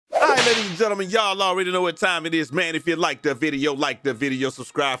right, ladies and gentlemen, y'all already know what time it is, man. If you like the video,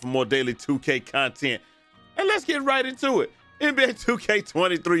 subscribe for more daily 2K content. And let's get right into it. NBA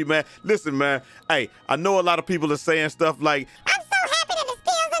 2K23, man. Listen, man. Hey, I know a lot of people are saying stuff like, I'm so happy that the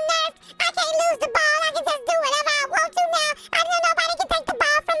skills are nerfed. I can't lose the ball. I can just do whatever I want to now. I know nobody can take the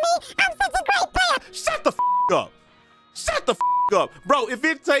ball from me. I'm such a great player. Shut the up. Shut the up. Bro, if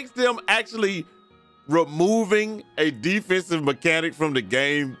it takes them actually removing a defensive mechanic from the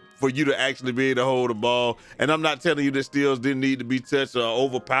game for you to actually be able to hold the ball, and I'm not telling you that steals didn't need to be touched or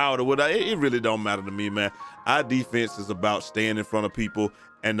overpowered or whatever, it really don't matter to me, man. Our defense is about staying in front of people,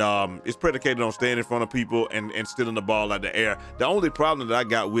 and it's predicated on staying in front of people and stealing the ball out of the air. The only problem that I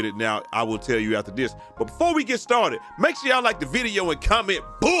got with it now, I will tell you after this. But before we get started, make sure y'all like the video and comment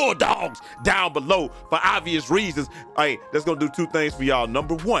Bulldogs down below for obvious reasons. Hey, that's gonna do two things for y'all.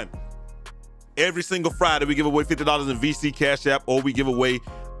 Number one, every single Friday we give away $50 in VC Cash App, or we give away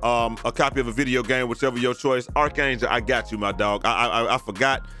a copy of a video game, whichever your choice. Archangel, I got you, my dog. I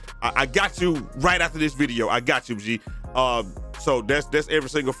forgot. I got you right after this video. I got you, G. So that's every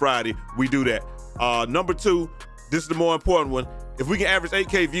single Friday we do that. Number two, this is the more important one. If we can average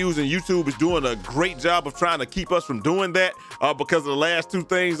 8K views, and YouTube is doing a great job of trying to keep us from doing that because of the last two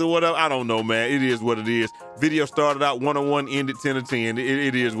things or whatever, I don't know, man. It is what it is. Video started out 101, ended 10 of 10.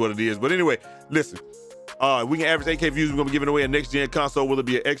 It is what it is. But anyway, listen. We can average 8K views. We're gonna be giving away a next-gen console, whether it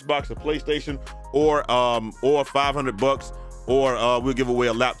be an Xbox, a PlayStation, or $500, or we'll give away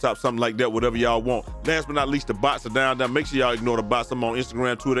a laptop, something like that, whatever y'all want. Last but not least, the bots are down. Make sure y'all ignore the bots. I'm on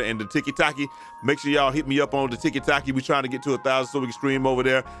Instagram, Twitter, and the TikTok. Make sure y'all hit me up on the TikTok. We trying to get to 1,000 so we can stream over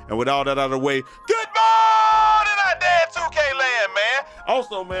there. And with all that out of the way, good morning out there, 2K land, man.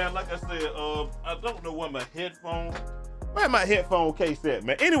 Also, man, like I said, I don't know where my headphone case at,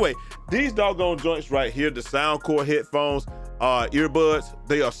 man. Anyway, these doggone joints right here, the Soundcore headphones, earbuds,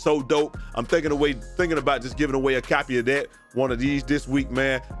 they are so dope. I'm thinking about just giving away a copy of that, one of these this week,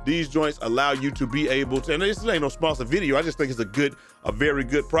 man. These joints allow you to be able to, and this ain't no sponsored video, I just think it's a very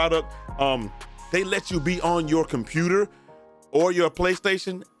good product. They let you be on your computer or your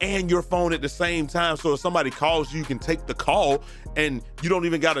PlayStation and your phone at the same time. So if somebody calls you, you can take the call and you don't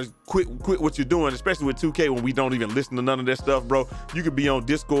even gotta quit what you're doing, especially with 2K when we don't even listen to none of that stuff, bro. You could be on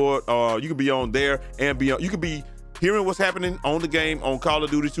Discord, or you could be on there and you could be hearing what's happening on the game, on Call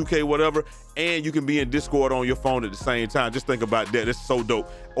of Duty, 2K, whatever, and you can be in Discord on your phone at the same time. Just think about that, it's so dope.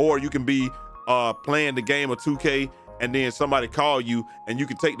 Or you can be playing the game of 2K and then somebody call you and you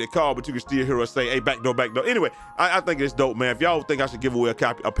can take their call, but you can still hear us say, hey, back door, back door. Anyway, I think it's dope, man. If y'all think I should give away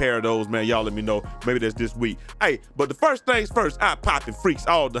a pair of those, man, y'all let me know. Maybe that's this week. Hey, but the first things first, I popping freaks,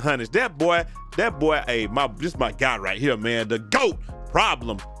 all the honeys. That boy, hey, this is my guy right here, man. The GOAT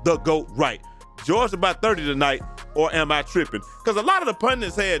problem, the GOAT right. Georgia about 30 tonight, or am I tripping? Because a lot of the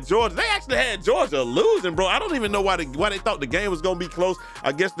pundits had Georgia. They actually had Georgia losing, bro. I don't even know why they thought the game was gonna be close.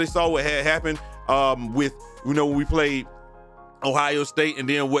 I guess they saw what had happened with, you know, when we played Ohio State, and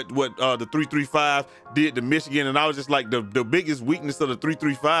then what the 3-3-5 did to Michigan. And I was just like, the biggest weakness of the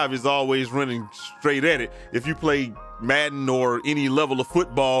 3-3-5 is always running straight at it. If you play Madden or any level of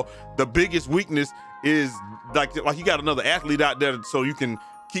football, the biggest weakness is like you got another athlete out there so you can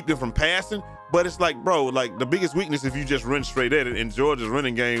keep them from passing. But it's like, bro, like the biggest weakness if you just run straight at it, and Georgia's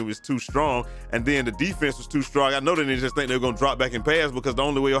running game is too strong, and then the defense was too strong. I know they didn't just think they were gonna drop back and pass, because the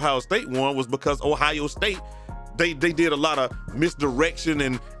only way Ohio State won was because Ohio State, they did a lot of misdirection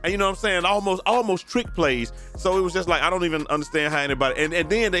and you know what I'm saying, almost trick plays. So it was just like, I don't even understand how anybody, and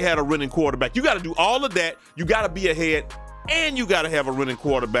then they had a running quarterback. You gotta do all of that, you gotta be ahead, and you gotta have a running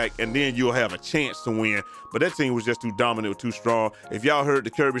quarterback, and then you'll have a chance to win. But that team was just too dominant, too strong. If y'all heard the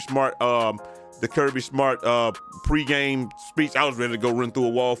Kirby Smart pregame speech, I was ready to go run through a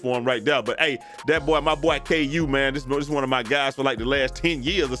wall for him right there. But hey, that boy, my boy KU, man, this is one of my guys for like the last 10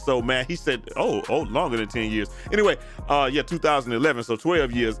 years or so, man. He said, oh, longer than 10 years. Anyway, yeah, 2011, so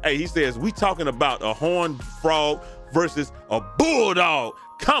 12 years. Hey, he says, we talking about a horned frog versus a bulldog.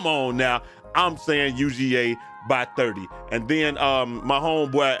 Come on now. I'm saying UGA by 30. And then my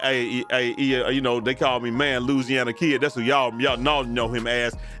homeboy, you know, they call me Man Louisiana Kid. That's who y'all know him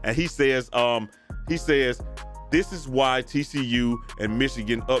as. And he says, this is why TCU and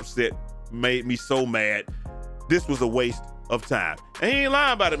Michigan upset made me so mad. This was a waste of time. And he ain't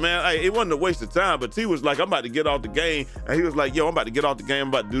lying about it, man. Hey, it wasn't a waste of time, but T was like, I'm about to get off the game. And he was like, yo, I'm about to get off the game. I'm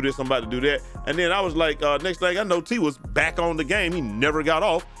about to do this. I'm about to do that. And then I was like, next thing I know, T was back on the game. He never got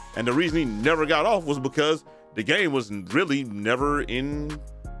off. And the reason he never got off was because the game was really never in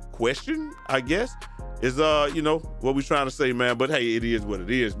question, I guess, is, you know, what we trying to say, man. But hey, it is what it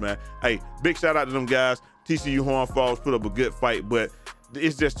is, man. Hey, big shout out to them guys. TCU Horned Frogs put up a good fight, but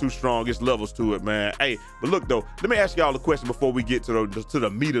it's just too strong. It's levels to it, man. Hey, but look though, let me ask y'all a question before we get to the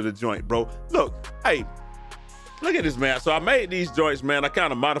meat of the joint, bro. Look, hey, look at this, man. So I made these joints, man. I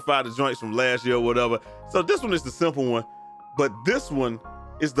kind of modified the joints from last year or whatever. So this one is the simple one, but this one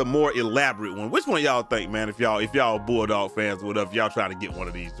is the more elaborate one. Which one y'all think, man? If y'all Bulldog fans or whatever, if y'all trying to get one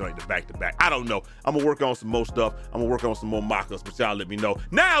of these joints back to back. I don't know. I'm gonna work on some more stuff. I'm gonna work on some more mock-ups, but y'all let me know.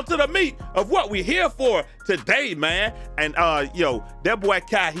 Now to the meat of what we here for today, man. And yo, that boy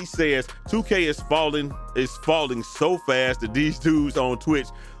Kai, he says 2K is falling so fast that these dudes on Twitch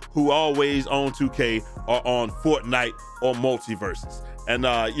who always on 2K are on Fortnite or multiverses. And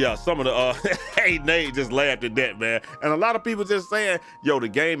yeah, some of the hey, Nate just laughed at that, man. And a lot of people just saying, yo, the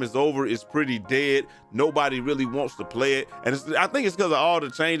game is over, it's pretty dead, nobody really wants to play it. And I think it's because of all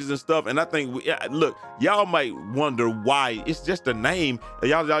the changes and stuff. And I think look, y'all might wonder why. It's just a name.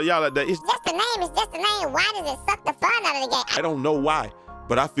 Y'all like that. It's just a name, it's just a name. Why does it suck the fun out of the game? I don't know why,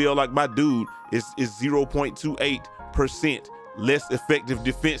 but I feel like my dude is 0.28% less effective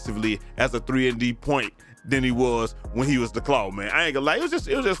defensively as a 3-and-D point than he was when he was the Claw, man. I ain't gonna lie, it was just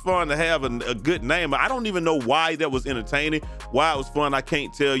fun to have a good name. I don't even know why that was entertaining, why it was fun, I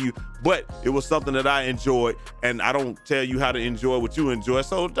can't tell you, but it was something that I enjoyed, and I don't tell you how to enjoy what you enjoy,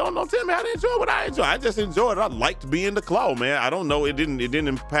 so don't tell me how to enjoy what I enjoy. I just enjoyed it. I liked being the Claw, man. I don't know, it didn't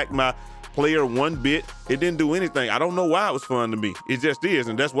impact my player one bit. It didn't do anything. I don't know why it was fun to me. It just is,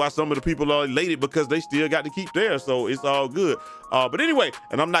 and that's why some of the people are elated because they still got to keep theirs, so it's all good. But anyway,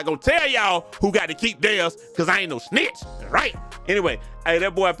 and I'm not gonna tell y'all who got to keep theirs because I ain't no snitch, right? Anyway, hey,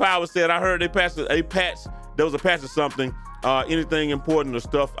 that boy Power said, I heard they passed a patch. There was a patch of something. Anything important or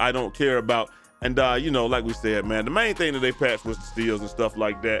stuff I don't care about. And you know, like we said, man, the main thing that they patched was the steals and stuff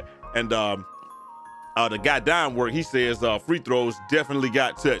like that. And the guy down work, he says free throws definitely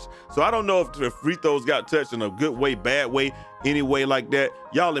got touched. So I don't know if the free throws got touched in a good way, bad way, any way like that.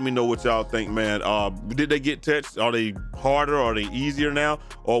 Y'all let me know what y'all think, man. Did they get touched? Are they harder? Are they easier now?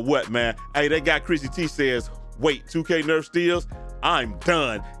 Or what, man? Hey, that guy Chrissy T says, wait, 2K nerf steals? I'm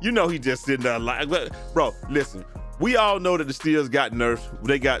done. You know he just sitting there like, bro, listen. We all know that the steals got nerfed.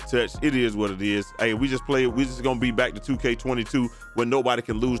 They got touched. It is what it is. Hey, we just gonna be back to 2K22 when nobody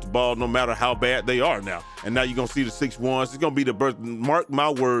can lose the ball no matter how bad they are now. And now you're gonna see the 6-1s. It's gonna be the birth, mark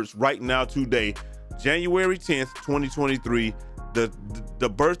my words right now today, January 10th, 2023, the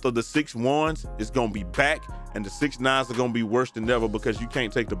birth of the 6-1s is gonna be back, and the 6-9s are gonna be worse than ever because you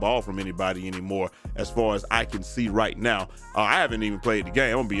can't take the ball from anybody anymore, as far as I can see right now. I haven't even played the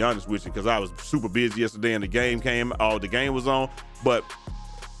game, I'm gonna be honest with you, because I was super busy yesterday and the game was on. But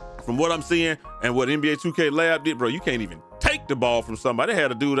from what I'm seeing and what NBA 2K Lab did, bro, you can't even take the ball from somebody. They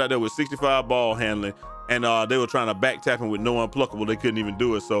had a dude out there with 65 ball handling, and they were trying to back tap him with no unpluckable. They couldn't even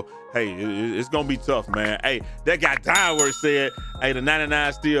do it. So, hey, it's gonna be tough, man. Hey, that guy Downward said, hey, the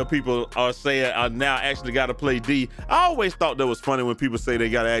 99 steal people are saying I now actually gotta play D. I always thought that was funny when people say they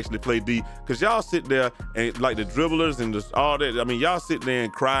gotta actually play D, because y'all sit there and like the dribblers and all that. I mean, y'all sit there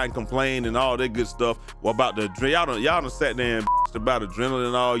and cry and complain and all that good stuff about the y'all done sat there and about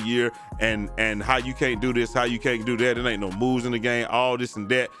adrenaline all year and how you can't do this, how you can't do that. There ain't no moves in the game, all this and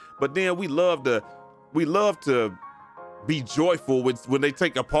that. But then we love to be joyful when they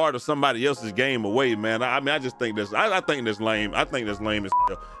take a part of somebody else's game away, man. I mean, I just think that's, I think that's lame. I think that's lame as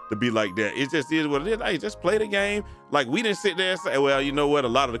hell to be like that. It just is what it is. Hey, just play the game. Like, we didn't sit there and say, well, you know what? A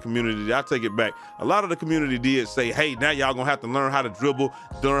lot of the community, I take it back. A lot of the community did say, hey, now y'all gonna have to learn how to dribble,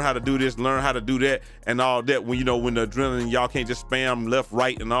 learn how to do this, learn how to do that, and all that. When, you know, when the adrenaline, y'all can't just spam left,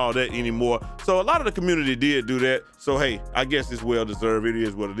 right, and all that anymore. So a lot of the community did do that. So, hey, I guess it's well deserved. It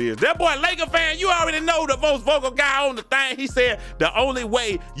is what it is. That boy Laker fan, you already know the most vocal guy on the thing. He said the only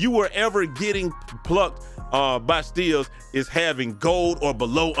way you were ever getting plucked by steals is having gold or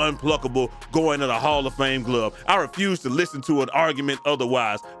below unpluckable going to the Hall of Fame glove. I refuse to listen to an argument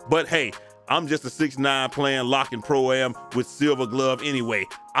otherwise, but hey, I'm just a 6'9" playing lock and pro-am with silver glove anyway.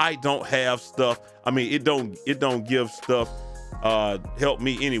 I don't have stuff. I mean, it don't give stuff help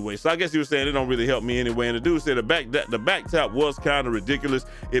me anyway. So I guess he was saying it don't really help me anyway. And the dude said the back tap was kind of ridiculous.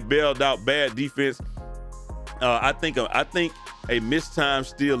 It bailed out bad defense. I think a mistimed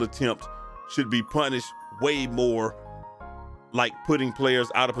steal attempt should be punished way more, like putting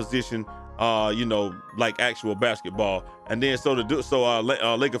players out of position, you know, like actual basketball. And then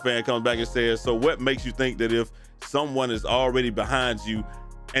Laker fan comes back and says, so what makes you think that if someone is already behind you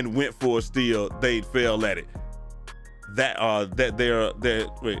and went for a steal, they'd fail at it? That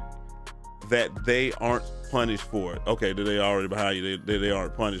they aren't punished for it. Okay, that they already behind you, they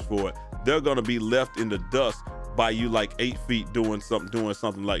aren't punished for it. They're gonna be left in the dust by you like 8 feet doing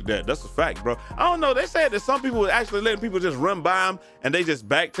something like that. That's a fact, bro. I don't know. They said that some people were actually letting people just run by them and they just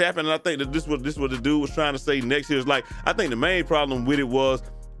back tapping. And I think that this what the dude was trying to say next year is like, I think the main problem with it was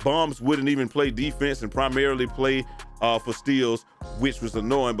bums wouldn't even play defense and primarily play for steals, which was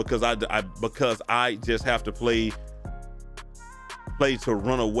annoying because I just have to play to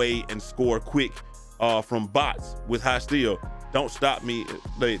run away and score quick from bots with high steal. Don't stop me.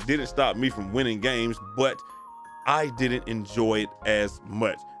 They didn't stop me from winning games, but I didn't enjoy it as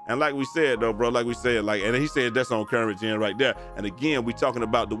much. And like we said though, bro, and he said that's on current gen right there. And again, we talking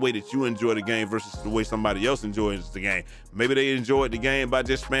about the way that you enjoy the game versus the way somebody else enjoys the game. Maybe they enjoyed the game by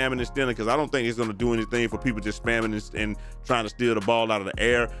just spamming and stealing, because I don't think it's gonna do anything for people just spamming and trying to steal the ball out of the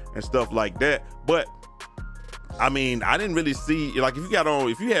air and stuff like that. But I mean, I didn't really see, like, if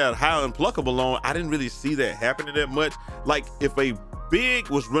you had high unpluckable on, I didn't really see that happening that much. Like if a big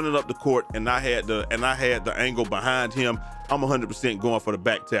was running up the court and I had the angle behind him, I'm 100% going for the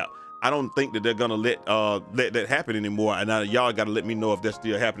back tap. I don't think that they're gonna let that happen anymore. And now y'all gotta let me know if that's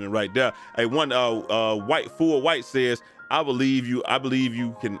still happening right there. Hey, White says, I believe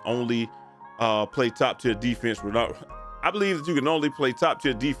you can only play top tier defense without. I believe that you can only play top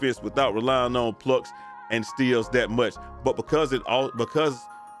tier defense without relying on plucks and steals that much. But because it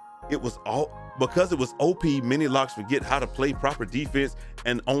was OP, many locks forget how to play proper defense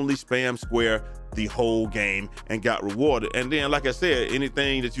and only spam square the whole game and got rewarded. And then, like I said,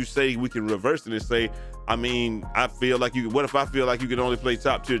 anything that you say, we can reverse it and say, I mean, I feel like what if I feel like you can only play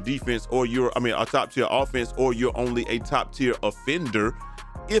top tier defense or a top tier offense, or you're only a top tier offender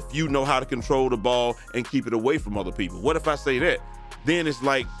if you know how to control the ball and keep it away from other people? What if I say that? Then it's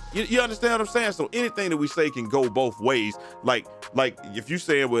like, you understand what I'm saying? So anything that we say can go both ways. Like if you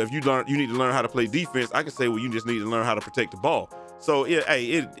say, well, if you need to learn how to play defense, I can say, well, you just need to learn how to protect the ball. So yeah,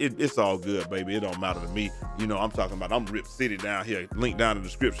 hey, it's all good, baby. It don't matter to me. You know, I'm talking about, I'm Rip City down here. Link down in the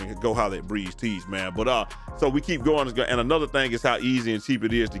description. Go holler at Breeze Tees, man. But so we keep going. And another thing is how easy and cheap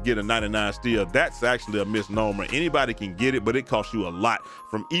it is to get a 99 steal. That's actually a misnomer. Anybody can get it, but it costs you a lot.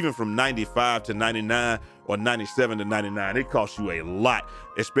 Even from 95 to 99 or 97 to 99, it costs you a lot,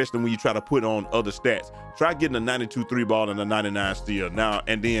 especially when you try to put on other stats. Try getting a 92 3 ball and a 99 steal now,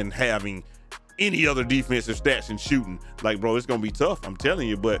 and then having any other defensive stats and shooting. Like, bro, it's gonna be tough, I'm telling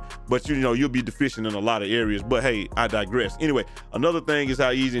you, but you know, you'll be deficient in a lot of areas. But hey, I digress. Anyway, another thing is how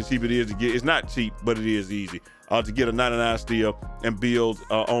easy and cheap it is to get. It's not cheap, but it is easy to get a 99 steal and build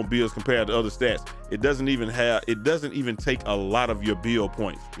on builds compared to other stats. It doesn't even take a lot of your build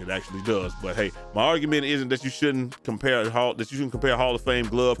points. It actually does. But hey, my argument isn't that you shouldn't compare Hall of Fame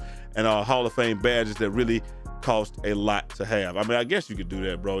glove and Hall of Fame badges that really cost a lot to have. I mean, I guess you could do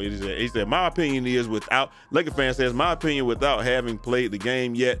that, bro. He said, my opinion is, without, Laker fan says, my opinion, without having played the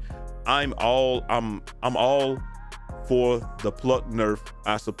game yet, I'm all for the pluck nerf,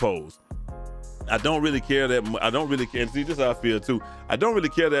 I suppose. I don't really care that much. I don't really care. And see, this is how I feel too. I don't really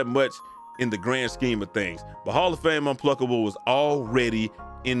care that much in the grand scheme of things. But Hall of Fame Unpluckable was already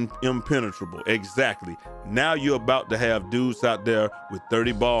impenetrable. Exactly. Now you're about to have dudes out there with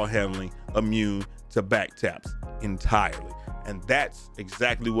 30 ball handling, immune to back taps entirely. And that's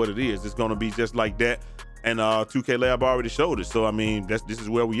exactly what it is. It's gonna be just like that. And 2K Lab already showed it. So I mean, this is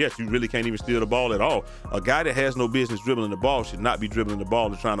where we at. You really can't even steal the ball at all. A guy that has no business dribbling the ball should not be dribbling the ball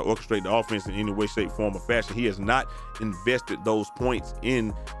and trying to orchestrate the offense in any way, shape, form, or fashion. He has not invested those points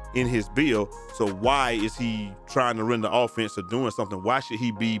in his build. So why is he trying to run the offense or doing something? Why should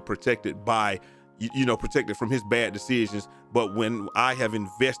he be protected by, protected from his bad decisions? But when I have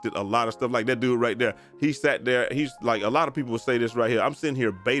invested a lot of stuff, like that dude right there, he sat there, he's like, a lot of people will say this right here. I'm sitting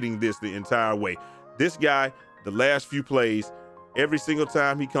here baiting this the entire way. This guy, the last few plays, every single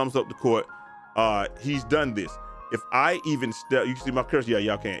time he comes up the court, he's done this. If I even step, you can see my cursor, yeah,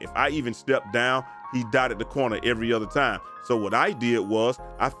 y'all can. If I even step down, he dotted the corner every other time. So what I did was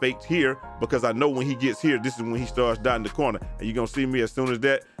I faked here, because I know when he gets here, this is when he starts dotting the corner. And you're gonna see me as soon as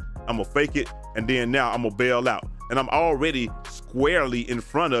that, I'm gonna fake it, and then now I'm gonna bail out. And I'm already squarely in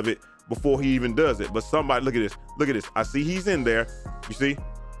front of it before he even does it. But somebody, look at this. I see he's in there, you see?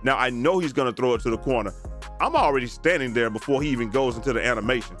 Now I know he's gonna throw it to the corner. I'm already standing there before he even goes into the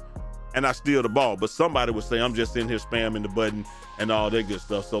animation, and I steal the ball. But somebody would say I'm just in here spamming the button and all that good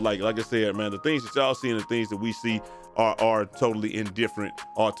stuff. So like I said, man, the things that y'all see and the things that we see are totally indifferent,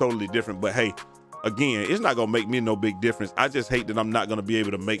 are totally different. But hey, again, it's not gonna make me no big difference. I just hate that I'm not gonna be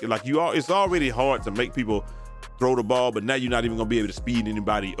able to make it. Like it's already hard to make people throw the ball, but now you're not even gonna be able to speed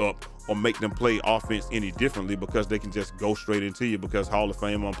anybody up or make them play offense any differently, because they can just go straight into you, because Hall of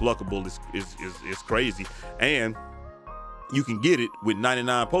Fame Unpluckable is crazy. And you can get it with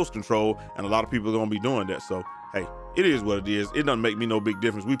 99 post control, and a lot of people are gonna be doing that. So hey, it is what it is. It doesn't make me no big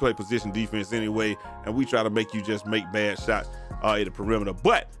difference. We play position defense anyway, and we try to make you just make bad shots at the perimeter.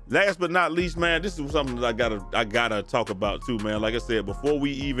 But last but not least, man, this is something that I gotta talk about too, man. Like I said, before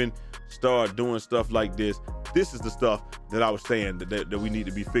we even start doing stuff like this is the stuff that I was saying that we need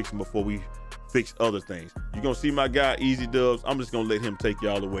to be fixing before we fix other things. You're gonna see my guy Easy Dubs. I'm just gonna let him take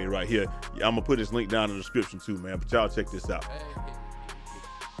y'all away right here. I'm gonna put his link down in the description too, man. But y'all check this out.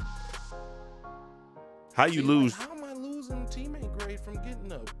 How you lose? Like, how am I losing teammate grade from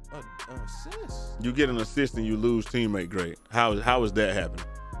getting an assist? You get an assist and you lose teammate grade. How is that happening?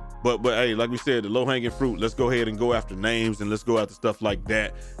 But hey, like we said, the low hanging fruit. Let's go ahead and go after names and let's go after stuff like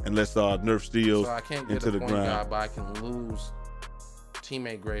that and let's nerf steals so I can't get into the point ground. Guard, but I can lose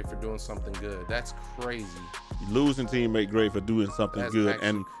teammate grade for doing something good. That's crazy. Losing teammate grade for doing something That's good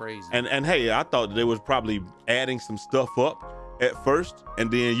and crazy. And hey, I thought that they was probably adding some stuff up at first, and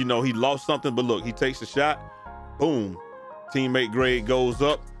then he lost something. But look, he takes a shot, boom, teammate grade goes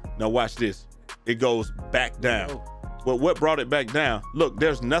up. Now watch this, it goes back down. Oh. Well, what brought it back down? Look,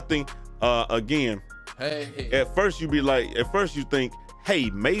 there's nothing. Again, hey. At first you think, hey,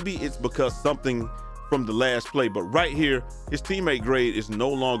 maybe it's because something from the last play, but right here, his teammate grade is no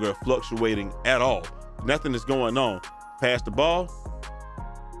longer fluctuating at all. Nothing is going on. Pass the ball,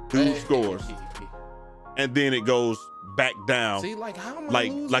 dude scores, and then it goes back down. See, like how am I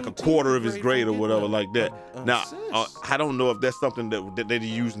like a quarter of his grade or whatever like that. Now, I don't know if that's something that they're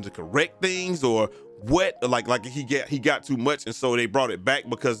using to correct things or what. Like he got too much, and so they brought it back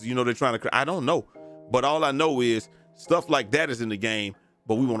because they're trying to. I don't know, but all I know is stuff like that is in the game,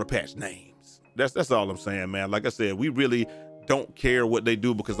 but we want to patch names. That's all I'm saying, man. Like I said, we really don't care what they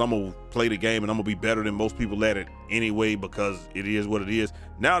do because I'm gonna play the game and I'm gonna be better than most people at it anyway because it is what it is.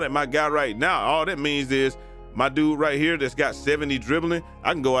 Now that my guy right now, all that means is my dude right here that's got 70 dribbling,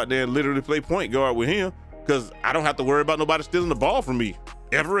 I can go out there and literally play point guard with him because I don't have to worry about nobody stealing the ball from me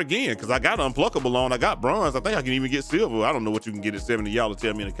ever again because I got unpluckable on. I got bronze. I think I can even get silver. I don't know what you can get at 70. Y'all will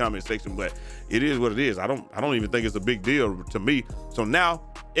tell me in the comment section, but it is what it is. I don't even think it's a big deal to me. So now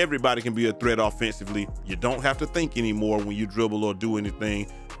everybody can be a threat offensively. You don't have to think anymore when you dribble or do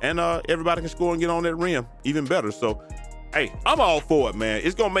anything, and everybody can score and get on that rim even better. So hey, I'm all for it, man.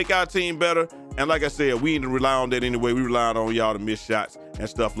 It's gonna make our team better. And like I said, we need to rely on that anyway. We rely on y'all to miss shots and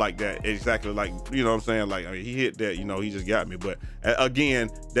stuff like that. Exactly like, what I'm saying? Like, I mean, he hit that, he just got me. But again,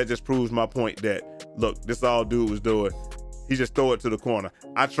 that just proves my point that, look, this all dude was doing, he just throw it to the corner.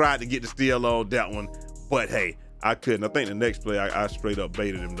 I tried to get the steal on that one, but hey, I couldn't. I think the next play, I straight up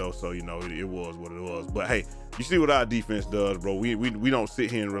baited him though. So, it was what it was. But hey, you see what our defense does, bro. We don't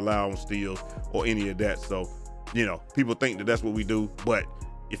sit here and rely on steals or any of that. So, people think that that's what we do, but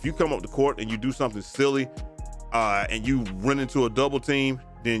if you come up the court and you do something silly and you run into a double team,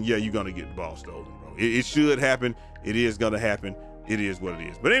 then yeah, you're gonna get the ball stolen, bro. It should happen. It is gonna happen. It is what it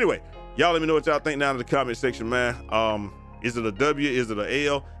is. But anyway, y'all let me know what y'all think down in the comment section, man. Is it a W? Is it a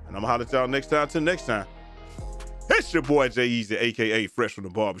L? And I'm gonna holler at y'all next time. Till next time, it's your boy Jay Easy, aka Fresh from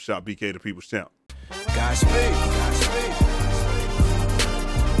the Barbershop, BK the People's Champ. Godspeed.